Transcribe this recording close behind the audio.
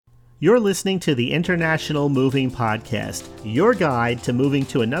You're listening to the International Moving Podcast, your guide to moving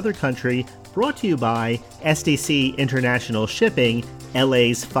to another country, brought to you by SDC International Shipping,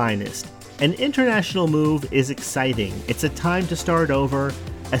 LA's finest. An international move is exciting. It's a time to start over,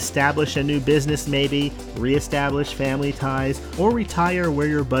 establish a new business maybe, reestablish family ties, or retire where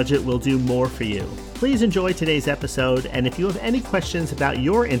your budget will do more for you. Please enjoy today's episode, and if you have any questions about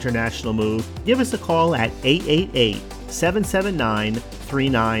your international move, give us a call at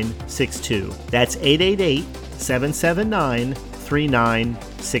 888-779-3962. That's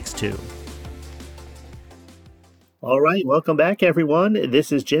 888-779-3962. All right, welcome back, everyone.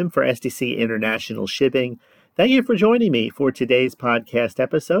 This is Jim for SDC International Shipping. Thank you for joining me for today's podcast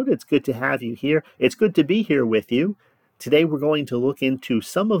episode. It's good to have you here. It's good to be here with you. Today, we're going to look into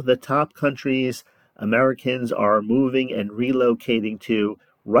some of the top countries Americans are moving and relocating to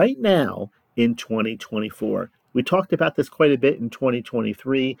right now in 2024. We talked about this quite a bit in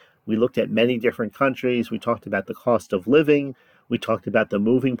 2023. We looked at many different countries. We talked about the cost of living. We talked about the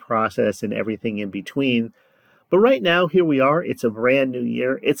moving process and everything in between. But right now, here we are. It's a brand new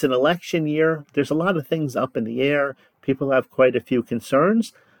year. It's an election year. There's a lot of things up in the air. People have quite a few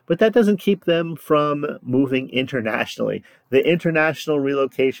concerns, but that doesn't keep them from moving internationally. The international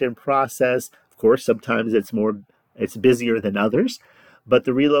relocation process, of course, sometimes it's busier than others, but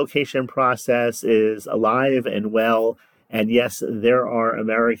the relocation process is alive and well. And yes, there are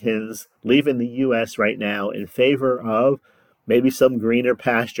Americans leaving the U.S. right now in favor of maybe some greener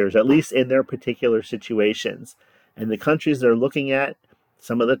pastures, at least in their particular situations. And the countries they're looking at,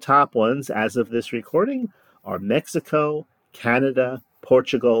 some of the top ones as of this recording, are Mexico, Canada,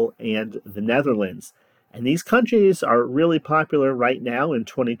 Portugal, and the Netherlands. And these countries are really popular right now in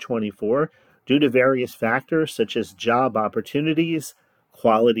 2024 due to various factors such as job opportunities,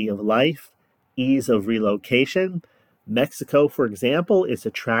 quality of life, ease of relocation. Mexico, for example, is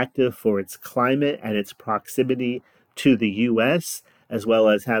attractive for its climate and its proximity to the U.S., as well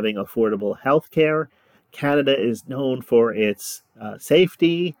as having affordable health care. Canada is known for its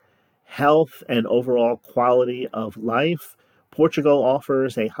safety, health, and overall quality of life. Portugal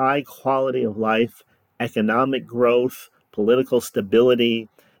offers a high quality of life, economic growth, political stability,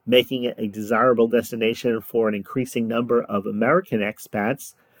 making it a desirable destination for an increasing number of American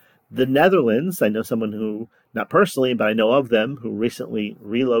expats. The Netherlands, I know someone who, not personally, but I know of them, who recently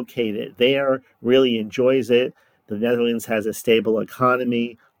relocated there, really enjoys it. The Netherlands has a stable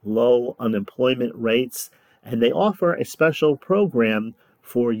economy, low unemployment rates, and they offer a special program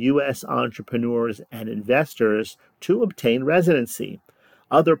for U.S. entrepreneurs and investors to obtain residency.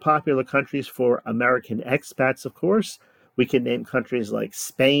 Other popular countries for American expats, of course, we can name countries like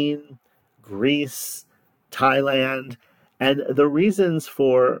Spain, Greece, Thailand, and the reasons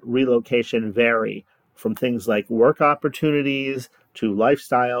for relocation vary from things like work opportunities to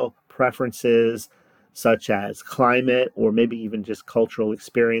lifestyle preferences, such as climate or maybe even just cultural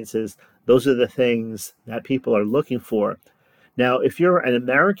experiences. Those are the things that people are looking for. Now, if you're an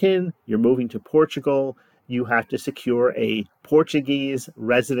American, you're moving to Portugal, you have to secure a Portuguese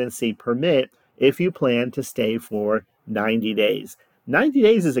residency permit if you plan to stay for 90 days. 90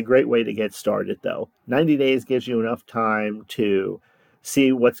 days is a great way to get started, though. 90 days gives you enough time to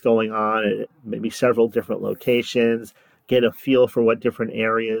see what's going on at maybe several different locations, get a feel for what different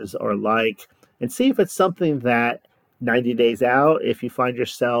areas are like, and see if it's something that 90 days out, if you find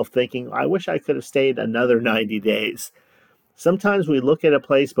yourself thinking, I wish I could have stayed another 90 days. Sometimes we look at a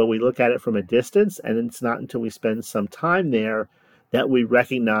place, but we look at it from a distance, and it's not until we spend some time there that we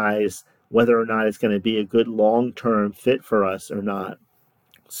recognize whether or not it's going to be a good long-term fit for us or not.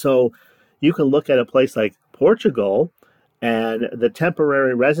 So you can look at a place like Portugal, and the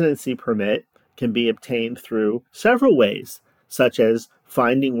temporary residency permit can be obtained through several ways, such as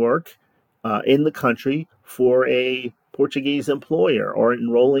finding work in the country for a Portuguese employer, or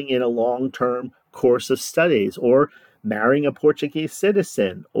enrolling in a long-term course of studies, or marrying a Portuguese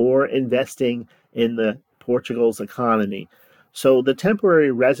citizen, or investing in the Portugal's economy. So the temporary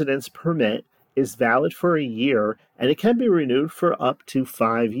residence permit is valid for a year, and it can be renewed for up to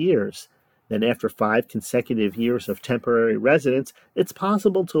 5 years. Then after 5 consecutive years of temporary residence, it's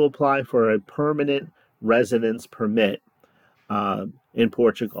possible to apply for a permanent residence permit in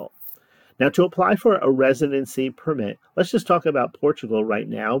Portugal. Now, to apply for a residency permit, let's just talk about Portugal right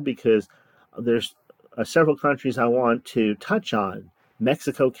now, because there's several countries I want to touch on: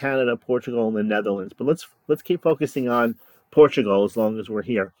 Mexico, Canada, Portugal, and the Netherlands. But let's keep focusing on Portugal as long as we're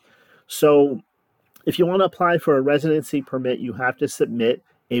here. So if you want to apply for a residency permit, you have to submit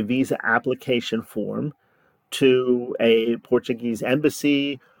a visa application form to a Portuguese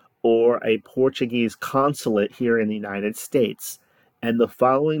embassy or a Portuguese consulate here in the United States. and the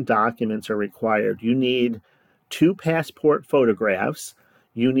following documents are required. You need 2 passport photographs.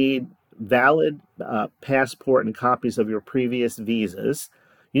 You need valid passport and copies of your previous visas.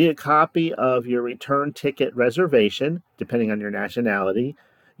 You need a copy of your return ticket reservation, depending on your nationality.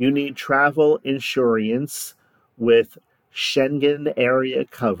 You need travel insurance with Schengen area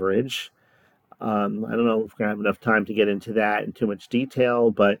coverage. I don't know if we're going to have enough time to get into that in too much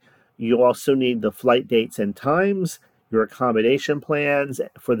detail, but you also need the flight dates and times, your accommodation plans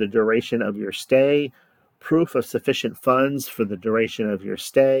for the duration of your stay, proof of sufficient funds for the duration of your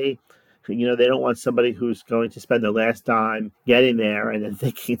stay. You know, they don't want somebody who's going to spend their last dime getting there and then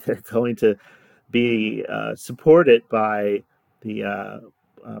thinking they're going to be supported the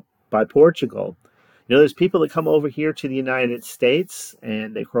by Portugal. You know, there's people that come over here to the United States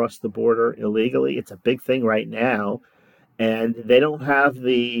and they cross the border illegally. It's a big thing right now, and they don't have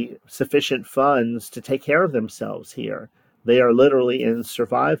the sufficient funds to take care of themselves here. They are literally in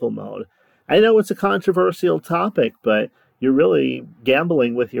survival mode. I know it's a controversial topic, but you're really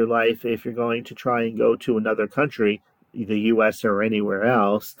gambling with your life if you're going to try and go to another country, the US or anywhere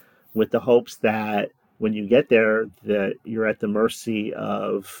else, with the hopes that when you get there, that you're at the mercy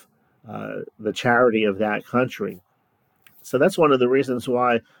of the charity of that country. So that's one of the reasons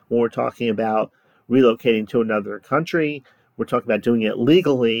why when we're talking about relocating to another country, we're talking about doing it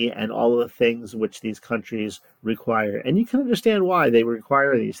legally and all of the things which these countries require. And you can understand why they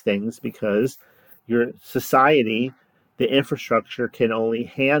require these things, because your society, the infrastructure can only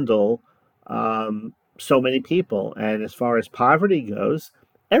handle so many people. And as far as poverty goes,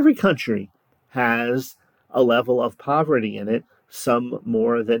 every country has a level of poverty in it, some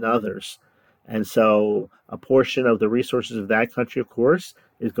more than others. And so a portion of the resources of that country, of course,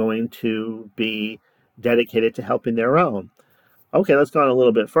 is going to be dedicated to helping their own. Okay, let's go on a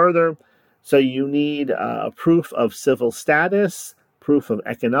little bit further. So you need a proof of civil status, proof of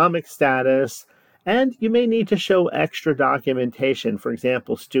economic status, and you may need to show extra documentation. For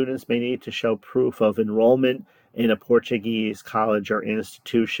example, students may need to show proof of enrollment in a Portuguese college or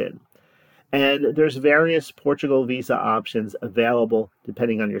institution. And there's various Portugal visa options available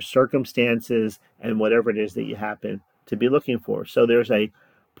depending on your circumstances and whatever it is that you happen to be looking for. So there's a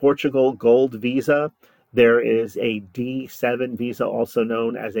Portugal Gold visa. There is a D7 visa, also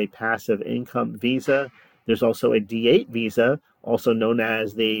known as a passive income visa. There's also a D8 visa, also known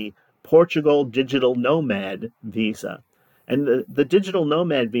as the Portugal Digital Nomad visa. And the digital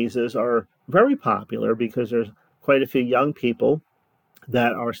nomad visas are very popular because there's quite a few young people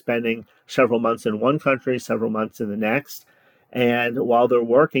that are spending several months in one country, several months in the next. And while they're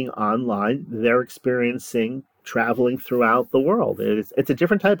working online, they're experiencing traveling throughout the world. It's a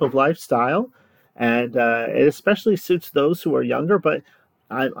different type of lifestyle, and it especially suits those who are younger. But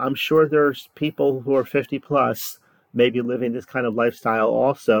I'm sure there's people who are 50 plus, maybe living this kind of lifestyle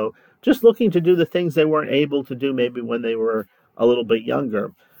also, just looking to do the things they weren't able to do maybe when they were a little bit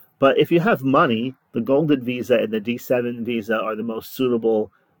younger. But if you have money, the Golden Visa and the D7 visa are the most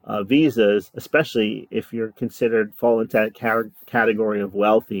suitable visas, especially if you're considered fall into that category of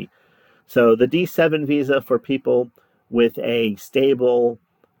wealthy. So the D7 visa for people with a stable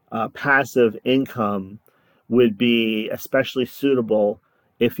passive income would be especially suitable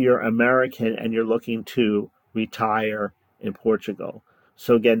if you're American and you're looking to retire in Portugal.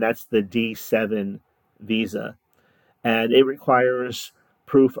 So again, that's the D7 visa, and it requires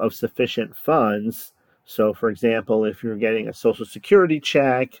proof of sufficient funds. So, for example, if you're getting a Social Security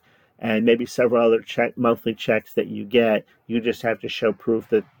check and maybe several other monthly checks that you get, you just have to show proof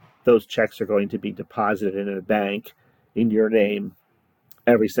that those checks are going to be deposited in a bank in your name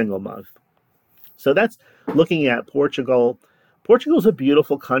every single month. So that's looking at Portugal. Portugal is a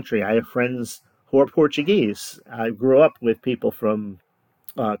beautiful country. I have friends who are Portuguese. I grew up with people from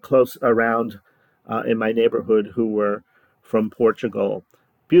close around in my neighborhood who were from Portugal.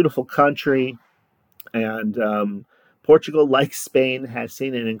 Beautiful country, and Portugal, like Spain, has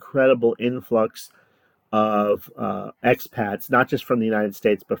seen an incredible influx of expats, not just from the United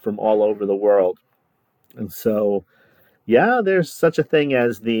States, but from all over the world. And so, yeah, there's such a thing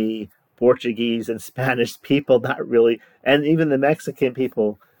as the Portuguese and Spanish people, not really, and even the Mexican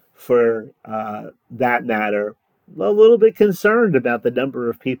people, for that matter, a little bit concerned about the number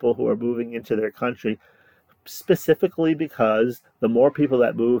of people who are moving into their country, specifically because the more people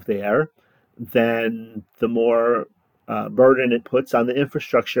that move there, then the more burden it puts on the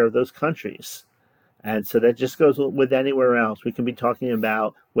infrastructure of those countries. And so that just goes with anywhere else. We can be talking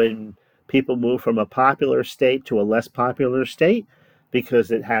about when people move from a popular state to a less popular state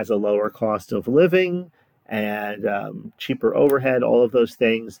because it has a lower cost of living and cheaper overhead, all of those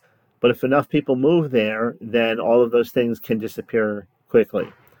things. But if enough people move there, then all of those things can disappear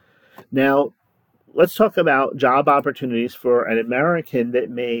quickly. Now, let's talk about job opportunities for an American that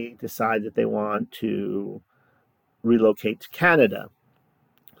may decide that they want to relocate to Canada.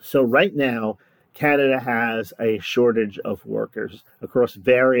 So, right now, Canada has a shortage of workers across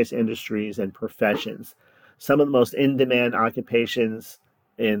various industries and professions. Some of the most in demand occupations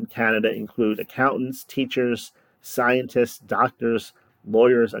in Canada include accountants, teachers, scientists, doctors,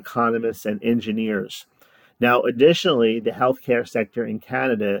 lawyers, economists, and engineers. Now, additionally, the healthcare sector in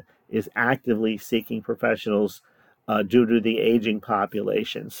Canada is actively seeking professionals due to the aging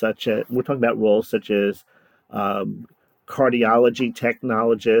population. Such as we're talking about roles such as um, cardiology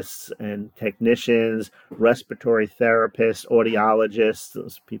technologists and technicians, respiratory therapists, audiologists,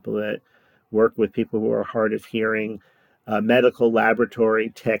 those people that work with people who are hard of hearing, medical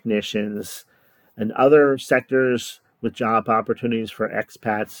laboratory technicians, and other sectors with job opportunities for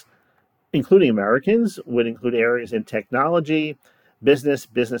expats including Americans, would include areas in technology, business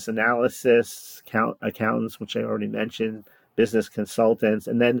analysis, accountants, which I already mentioned, business consultants.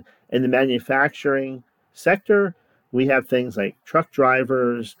 And then in the manufacturing sector, we have things like truck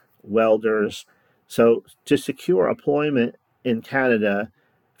drivers, welders. So to secure employment in Canada,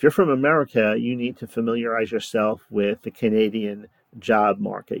 if you're from America, you need to familiarize yourself with the Canadian job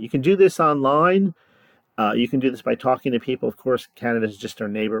market. You can do this online. You can do this by talking to people. Of course, Canada is just our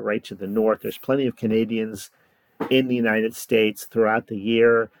neighbor right to the north. There's plenty of Canadians in the United States throughout the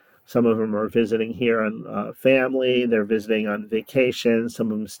year. Some of them are visiting here on family. They're visiting on vacation.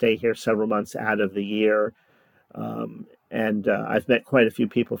 Some of them stay here several months out of the year. And I've met quite a few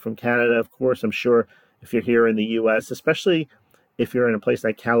people from Canada. Of course, I'm sure if you're here in the U.S., especially if you're in a place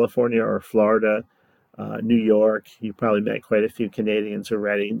like California or Florida, New York, you probably met quite a few Canadians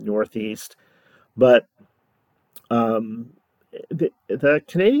already, Northeast. But um, the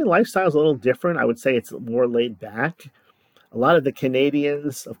Canadian lifestyle is a little different. I would say it's more laid back. A lot of the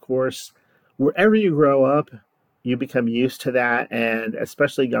Canadians, of course, wherever you grow up, you become used to that, and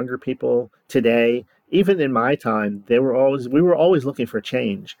especially younger people today. Even in my time, we were always looking for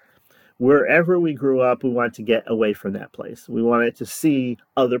change. Wherever we grew up, we wanted to get away from that place. We wanted to see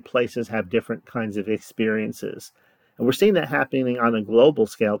other places have different kinds of experiences. And we're seeing that happening on a global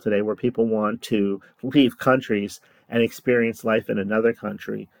scale today where people want to leave countries and experience life in another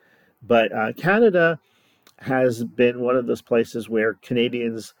country. But Canada has been one of those places where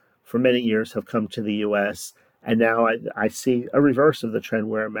Canadians for many years have come to the US. And now I see a reverse of the trend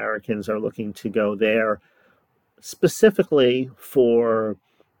where Americans are looking to go there specifically for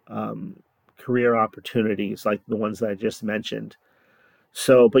um, career opportunities like the ones that I just mentioned.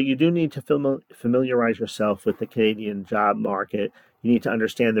 So, but you do need to familiarize yourself with the Canadian job market. You need to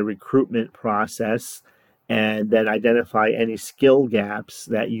understand the recruitment process and then identify any skill gaps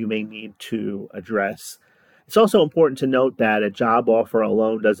that you may need to address. It's also important to note that a job offer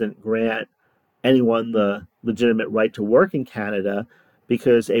alone doesn't grant anyone the legitimate right to work in Canada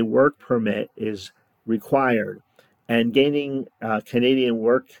because a work permit is required. And gaining Canadian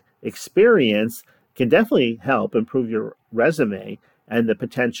work experience can definitely help improve your resume and the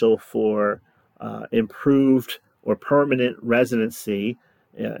potential for improved or permanent residency,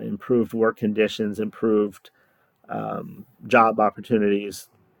 improved work conditions, improved job opportunities.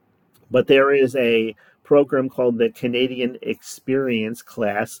 But there is a program called the Canadian Experience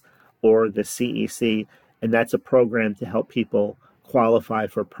Class, or the CEC, and that's a program to help people qualify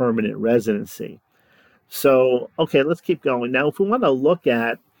for permanent residency. So, okay, let's keep going. Now, if we want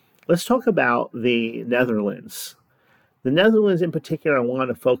to let's talk about the Netherlands. The Netherlands, in particular, I want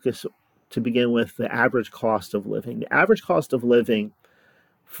to focus to begin with the average cost of living. The average cost of living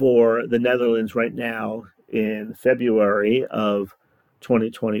for the Netherlands right now in February of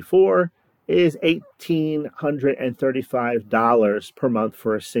 2024 is $1,835 per month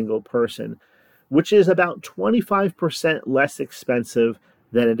for a single person, which is about 25% less expensive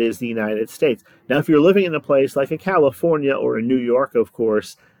than it is the United States. Now, if you're living in a place like a California or a New York, of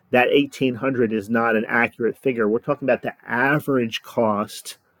course, that 1,800 is not an accurate figure. We're talking about the average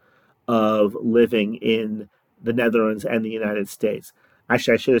cost of living in the Netherlands and the United States.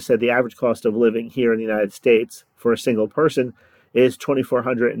 Actually, I should have said the average cost of living here in the United States for a single person is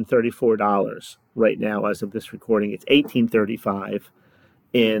 $2,434 right now as of this recording. It's $1,835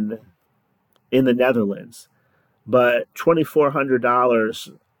 in the Netherlands. But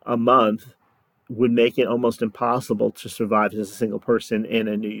 $2,400 a month would make it almost impossible to survive as a single person in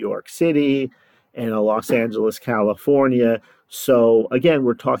a New York City and a Los Angeles, California. So again,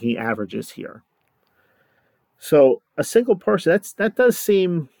 we're talking averages here. So a single person, that does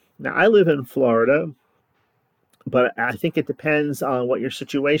seem. Now I live in Florida, But I think it depends on what your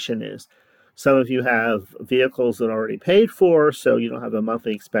situation is. Some of you have vehicles that are already paid for, so you don't have a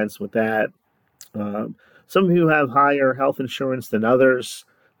monthly expense with that. Um, some of you have higher health insurance than others,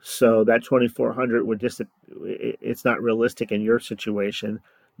 so that 2,400 would just it's not realistic in your situation.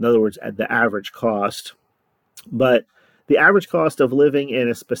 In other words, at the average cost. But the average cost of living in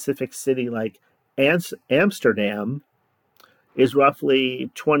a specific city like Amsterdam is roughly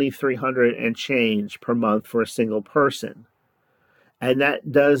 2,300 and change per month for a single person. And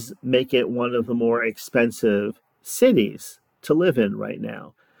that does make it one of the more expensive cities to live in right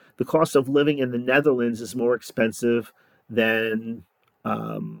now. The cost of living in the Netherlands is more expensive than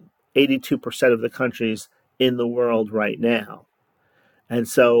 82% of the countries in the world right now. And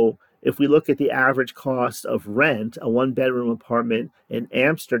so, if we look at the average cost of rent, a one bedroom apartment in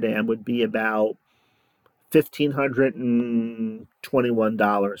Amsterdam would be about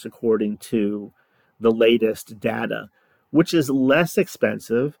 $1,521, according to the latest data, which is less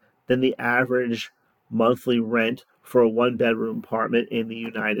expensive than the average monthly rent for a one bedroom apartment in the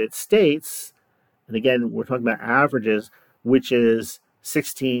United States. And again, we're talking about averages, which is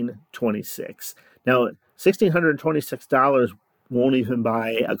 1626. Now, $1,626 won't even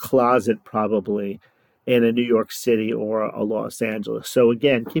buy a closet probably in a New York City or a Los Angeles. So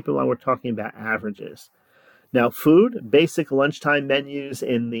again, keep in mind we're talking about averages. Now, food, basic lunchtime menus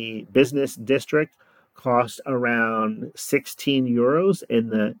in the business district cost around 16 euros in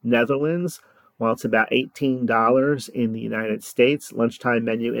the Netherlands, while it's about $18 in the United States. Lunchtime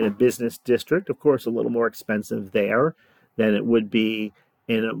menu in a business district, of course, a little more expensive there than it would be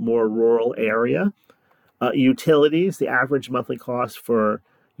in a more rural area. Utilities, the average monthly cost for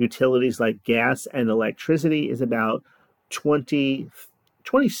utilities like gas and electricity is about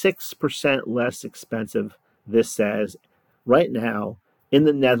 26% less expensive, this says, right now in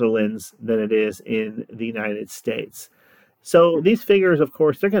the Netherlands than it is in the United States. So these figures, of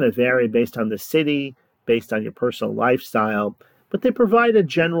course, they're going to vary based on the city, based on your personal lifestyle, but they provide a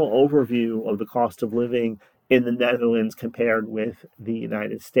general overview of the cost of living in the Netherlands compared with the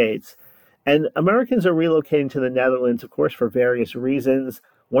United States. And Americans are relocating to the Netherlands, of course, for various reasons.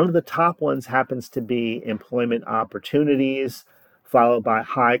 One of the top ones happens to be employment opportunities, followed by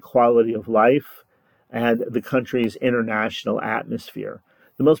high quality of life and the country's international atmosphere.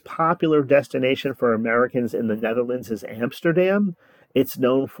 The most popular destination for Americans in the Netherlands is Amsterdam. It's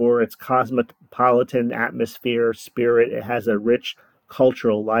known for its cosmopolitan atmosphere, spirit. It has a rich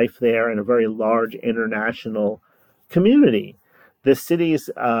cultural life there and a very large international community. The city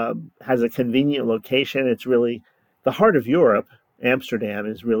has a convenient location. It's really the heart of Europe. Amsterdam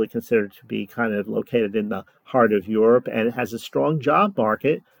is really considered to be kind of located in the heart of Europe, and it has a strong job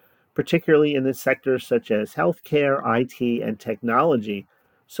market, particularly in the sectors such as healthcare, IT, and technology.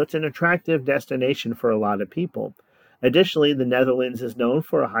 So it's an attractive destination for a lot of people. Additionally, the Netherlands is known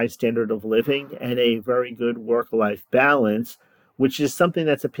for a high standard of living and a very good work life balance, which is something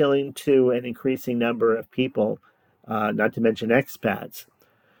that's appealing to an increasing number of people, not to mention expats.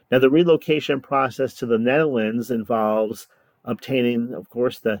 Now, the relocation process to the Netherlands involves obtaining, of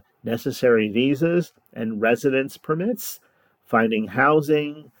course, the necessary visas and residence permits, finding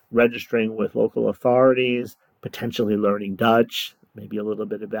housing, registering with local authorities, potentially learning Dutch, maybe a little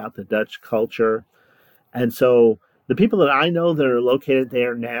bit about the Dutch culture. And so the people that I know that are located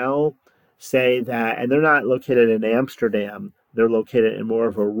there now say that, and they're not located in Amsterdam, they're located in more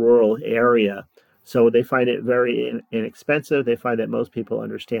of a rural area. So they find it very inexpensive. They find that most people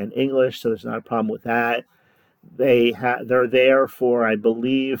understand English, so there's not a problem with that. They're there for, I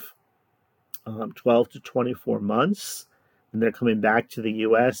believe, 12 to 24 months, and they're coming back to the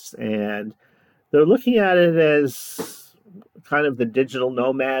U.S. and they're looking at it as kind of the digital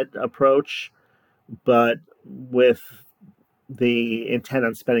nomad approach, but with the intent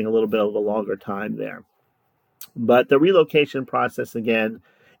on spending a little bit of a longer time there. But the relocation process, again,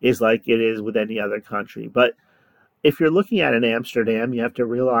 is like it is with any other country. But if you're looking at an Amsterdam, you have to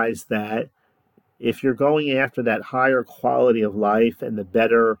realize that if you're going after that higher quality of life and the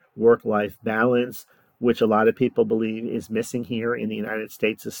better work life balance, which a lot of people believe is missing here in the United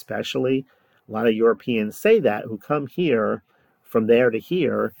States, especially, a lot of Europeans say that who come here from there to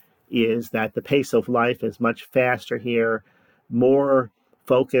here, is that the pace of life is much faster here. More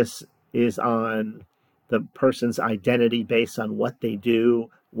focus is on the person's identity based on what they do,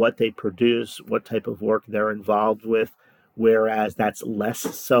 what they produce, what type of work they're involved with, whereas that's less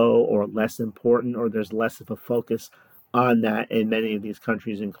so or less important, or there's less of a focus on that in many of these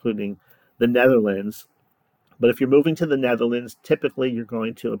countries, including the Netherlands. But if you're moving to the Netherlands, typically you're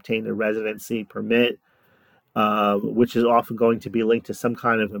going to obtain a residency permit, which is often going to be linked to some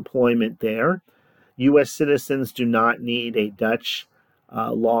kind of employment there. U.S. citizens do not need a Dutch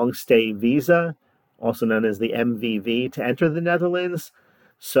long stay visa, also known as the MVV, to enter the Netherlands.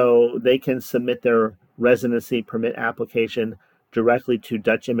 So they can submit their residency permit application directly to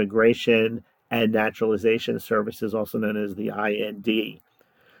Dutch Immigration and Naturalization Services, also known as the IND.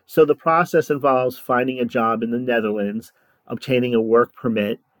 So the process involves finding a job in the Netherlands, obtaining a work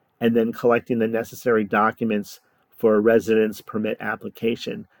permit, and then collecting the necessary documents for a residence permit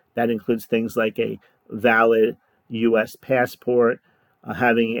application. That includes things like a valid U.S. passport,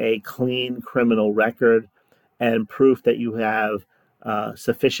 having a clean criminal record, and proof that you have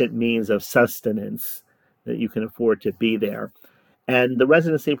sufficient means of sustenance that you can afford to be there. And the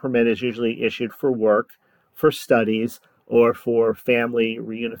residency permit is usually issued for work, for studies, or for family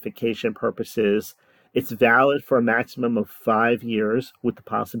reunification purposes. It's valid for a maximum of 5 years with the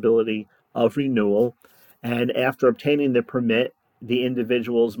possibility of renewal. And after obtaining the permit, the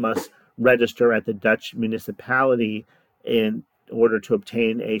individuals must register at the Dutch municipality in order to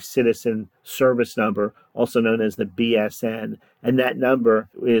obtain a citizen service number, also known as the BSN. And that number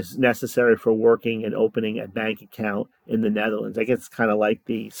is necessary for working and opening a bank account in the Netherlands. I guess it's kind of like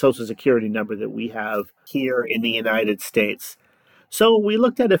the Social Security number that we have here in the United States. So we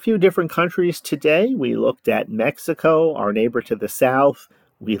looked at a few different countries today. We looked at Mexico, our neighbor to the south.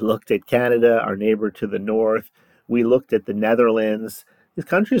 We looked at Canada, our neighbor to the north. We looked at the Netherlands. These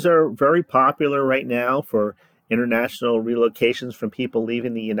countries are very popular right now for international relocations from people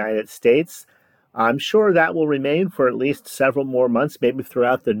leaving the United States. I'm sure that will remain for at least several more months, maybe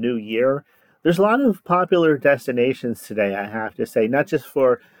throughout the new year. There's a lot of popular destinations today, I have to say, not just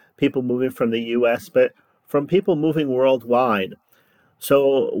for people moving from the US, but from people moving worldwide.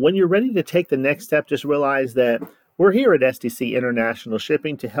 So when you're ready to take the next step, just realize that we're here at SDC International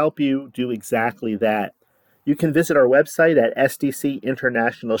Shipping to help you do exactly that. You can visit our website at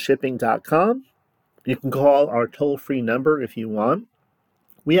sdcinternationalshipping.com. You can call our toll-free number if you want.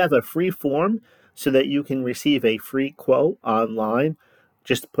 We have a free form so that you can receive a free quote online.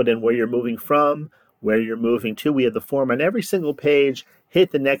 Just put in where you're moving from, where you're moving to. We have the form on every single page.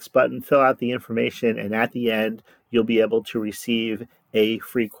 Hit the next button, fill out the information, and at the end, you'll be able to receive a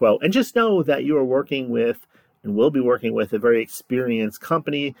free quote. And just know that you are working with and will be working with a very experienced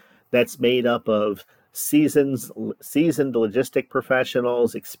company that's made up of seasoned logistic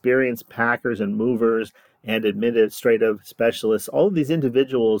professionals, experienced packers and movers, and administrative specialists. All of these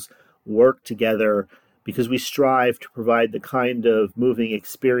individuals work together because we strive to provide the kind of moving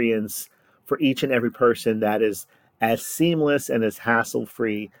experience for each and every person that is as seamless and as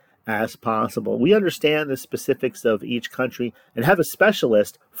hassle-free as possible. We understand the specifics of each country and have a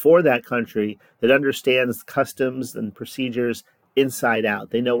specialist for that country that understands customs and procedures inside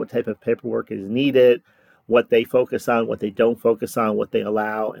out. They know what type of paperwork is needed, what they focus on, what they don't focus on, what they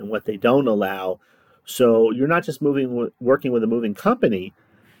allow and what they don't allow. So you're not just working with a moving company,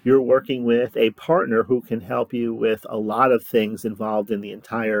 you're working with a partner who can help you with a lot of things involved in the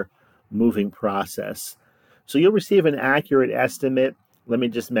entire moving process. So you'll receive an accurate estimate. Let me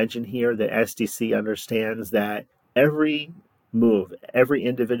just mention here that SDC understands that every move, every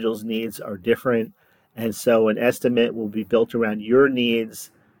individual's needs are different. And so an estimate will be built around your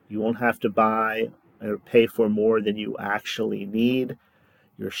needs. You won't have to buy or pay for more than you actually need.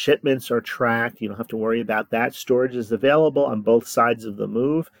 Your shipments are tracked. You don't have to worry about that. Storage is available on both sides of the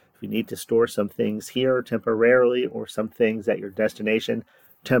move. If you need to store some things here temporarily or some things at your destination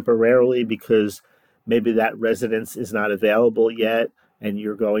temporarily because maybe that residence is not available yet and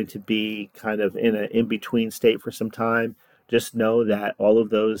you're going to be kind of in an in-between state for some time, just know that all of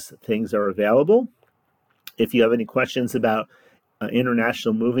those things are available. If you have any questions about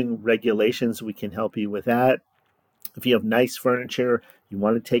international moving regulations, we can help you with that. If you have nice furniture you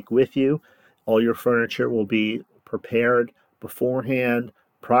want to take with you, all your furniture will be prepared beforehand,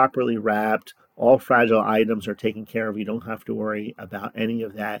 properly wrapped. All fragile items are taken care of. You don't have to worry about any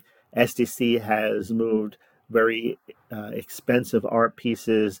of that. SDC has moved very expensive art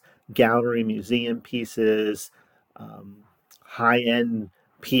pieces, gallery museum pieces, high-end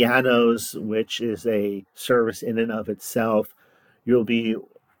pianos, which is a service in and of itself. You'll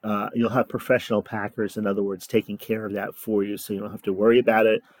have professional packers, in other words, taking care of that for you, so you don't have to worry about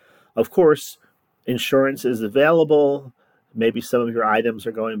it. Of course, insurance is available. Maybe some of your items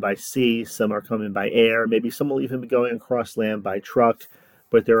are going by sea, some are coming by air, maybe some will even be going across land by truck,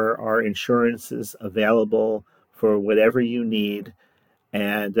 but there are insurances available for whatever you need.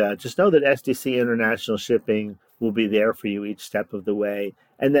 And just know that SDC International Shipping will be there for you each step of the way.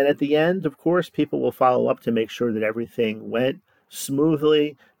 And then at the end, of course, people will follow up to make sure that everything went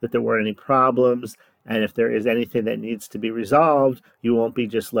smoothly, that there weren't any problems, and if there is anything that needs to be resolved, you won't be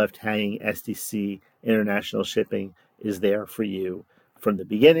just left hanging. SDC international shipping is there for you from the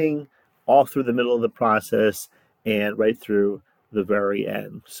beginning, all through the middle of the process, and right through the very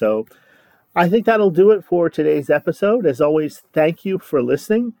end. So I think that'll do it for today's episode. As always, thank you for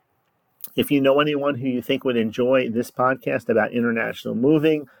listening. If you know anyone who you think would enjoy this podcast about international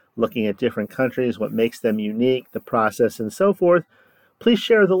moving, looking at different countries, what makes them unique, the process, and so forth, please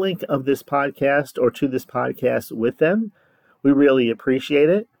share the link of this podcast or to this podcast with them. We really appreciate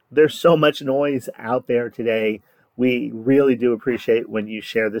it. There's so much noise out there today. We really do appreciate when you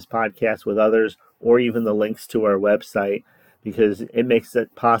share this podcast with others or even the links to our website, because it makes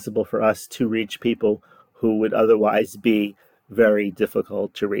it possible for us to reach people who would otherwise be very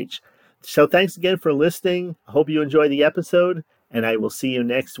difficult to reach. So thanks again for listening. I hope you enjoy the episode, and I will see you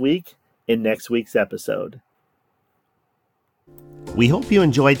next week in next week's episode. We hope you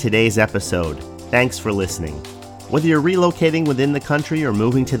enjoyed today's episode. Thanks for listening. Whether you're relocating within the country or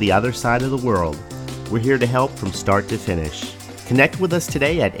moving to the other side of the world, we're here to help from start to finish. Connect with us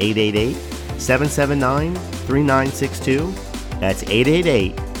today at 888-779-3962. That's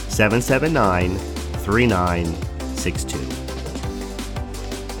 888-779-3962.